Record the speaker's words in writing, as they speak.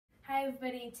Hi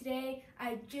everybody, today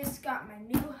I just got my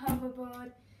new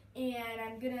hoverboard and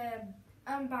I'm gonna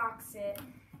unbox it.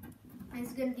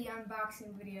 It's gonna be an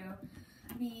unboxing video.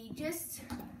 We just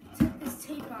took this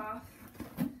tape off,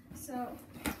 so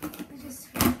let's just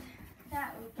flip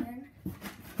that open.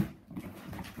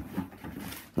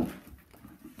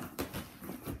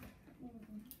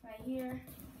 Right here,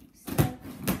 so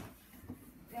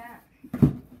that.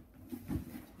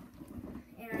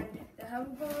 And the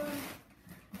hoverboard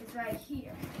is right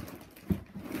here.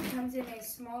 It comes in a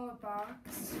smaller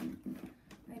box.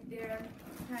 Right there. It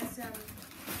has some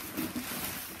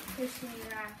cushion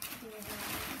wrapping.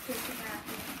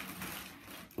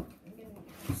 I'm gonna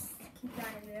just keep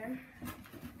that in there.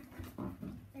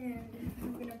 And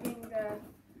I'm gonna bring the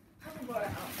hoverboard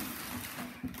out.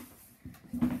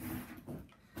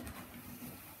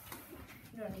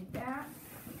 You don't need that.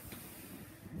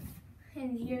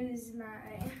 And here is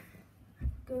my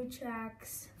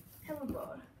GOTRAX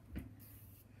Hoverfly.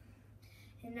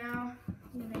 And now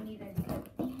I'm going to need to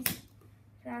get these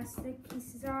plastic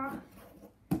pieces off.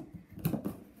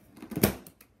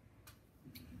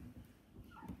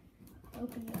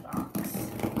 Open the box.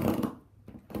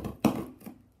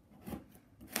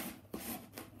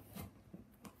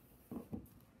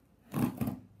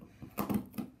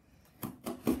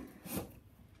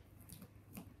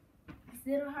 It's a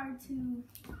little hard to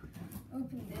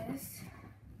open this.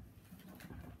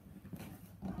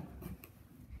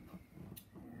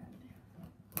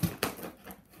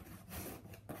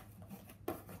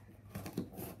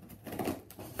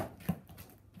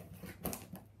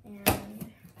 And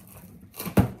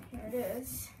here it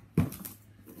is.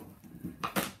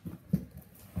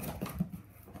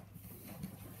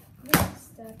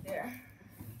 Stuff there.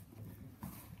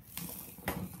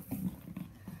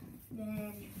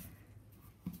 Then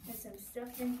there's some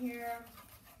stuff in here.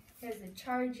 There's a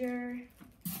charger.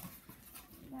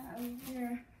 That over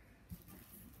here.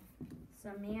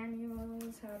 Some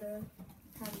manuals, how to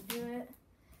do it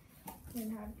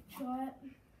and how to control it.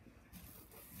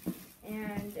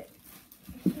 And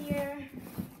here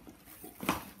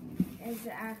is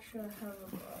the actual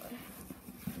hoverboard.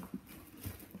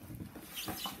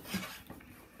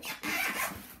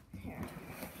 Here.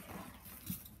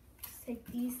 Let's take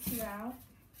these two out.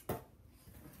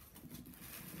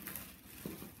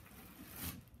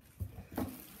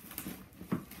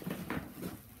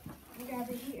 Grab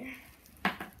it here.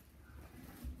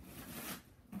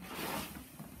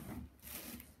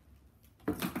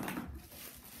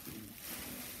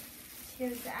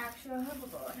 Here's the actual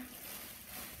hoverboard.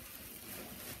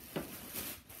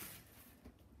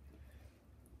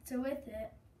 So with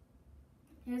it,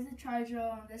 here's the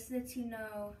charger. This lets you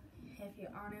know if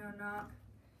you're on it or not.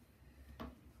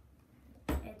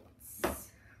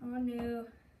 It's all new,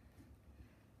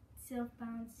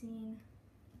 self-bouncing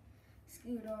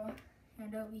scooter.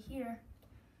 And over here,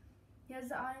 here's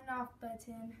the on and off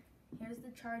button. Here's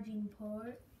the charging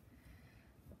port.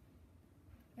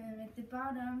 And at the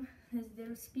bottom, there's a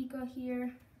little speaker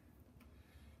here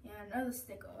and other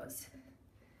stickers.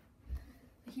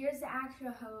 Here's the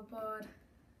actual hoverboard.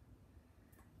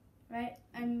 Right,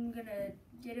 I'm gonna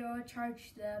get it all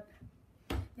charged up.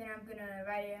 Then I'm gonna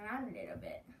ride it around a little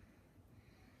bit.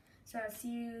 So I'll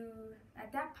see you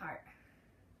at that part.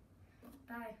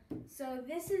 Bye. So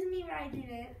this is me riding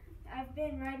it. I've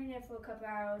been riding it for a couple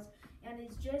hours, and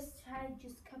it's just had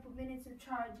just a couple minutes of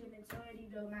charge, and it's already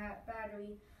low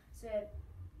battery. So it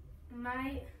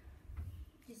might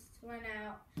just run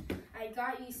out. I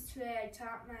got used to it. I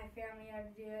taught my family how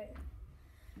to do it.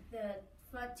 The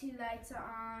front two lights are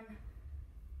on.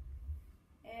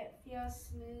 It feels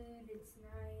smooth. It's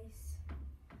nice,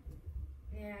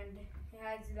 and it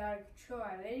has a lot of control.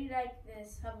 I really like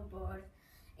this hoverboard.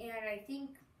 And I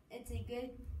think it's a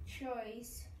good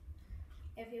choice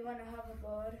if you want a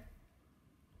hoverboard.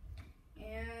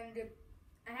 And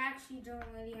I actually don't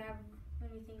really have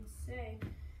anything to say.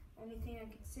 Only thing I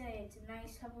can say, it's a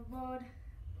nice hoverboard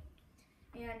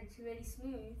and it's really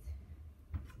smooth.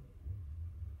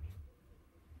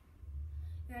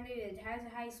 And it has a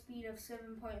high speed of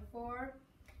 7.4,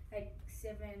 like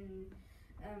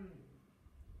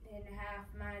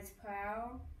 7.5 miles per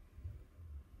hour.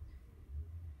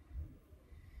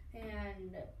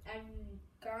 And I've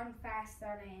gone fast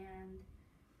on it, and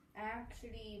I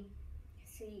actually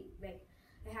I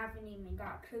haven't even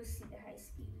got close to the high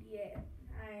speed yet.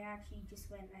 I actually just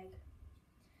went like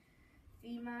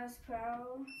 3 miles per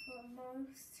hour for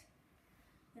most.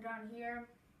 And on here,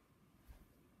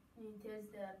 there's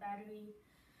the battery,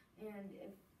 and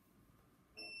if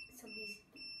somebody's,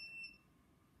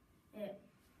 it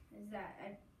is that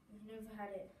I've never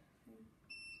had it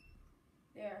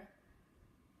there.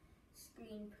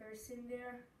 green person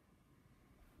there.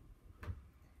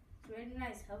 It's a really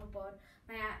nice hoverboard.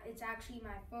 It's actually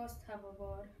my first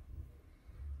hoverboard.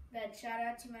 But shout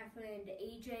out to my friend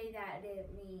AJ that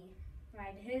let me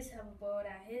ride his hoverboard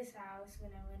at his house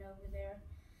when I went over there.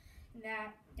 And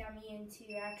that got me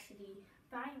into actually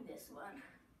buying this one.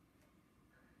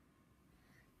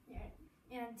 Yeah.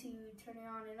 And to turn it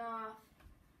on and off,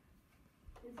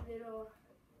 this little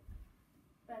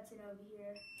button over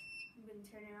here. I'm going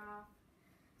to turn it off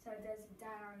so it doesn't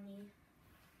die on me.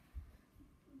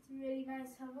 It's a really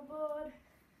nice hoverboard.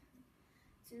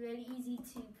 It's really easy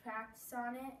to practice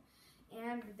on it.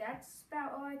 And that's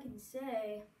about all I can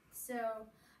say. So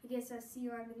I guess I'll see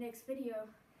you on the next video.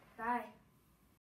 Bye.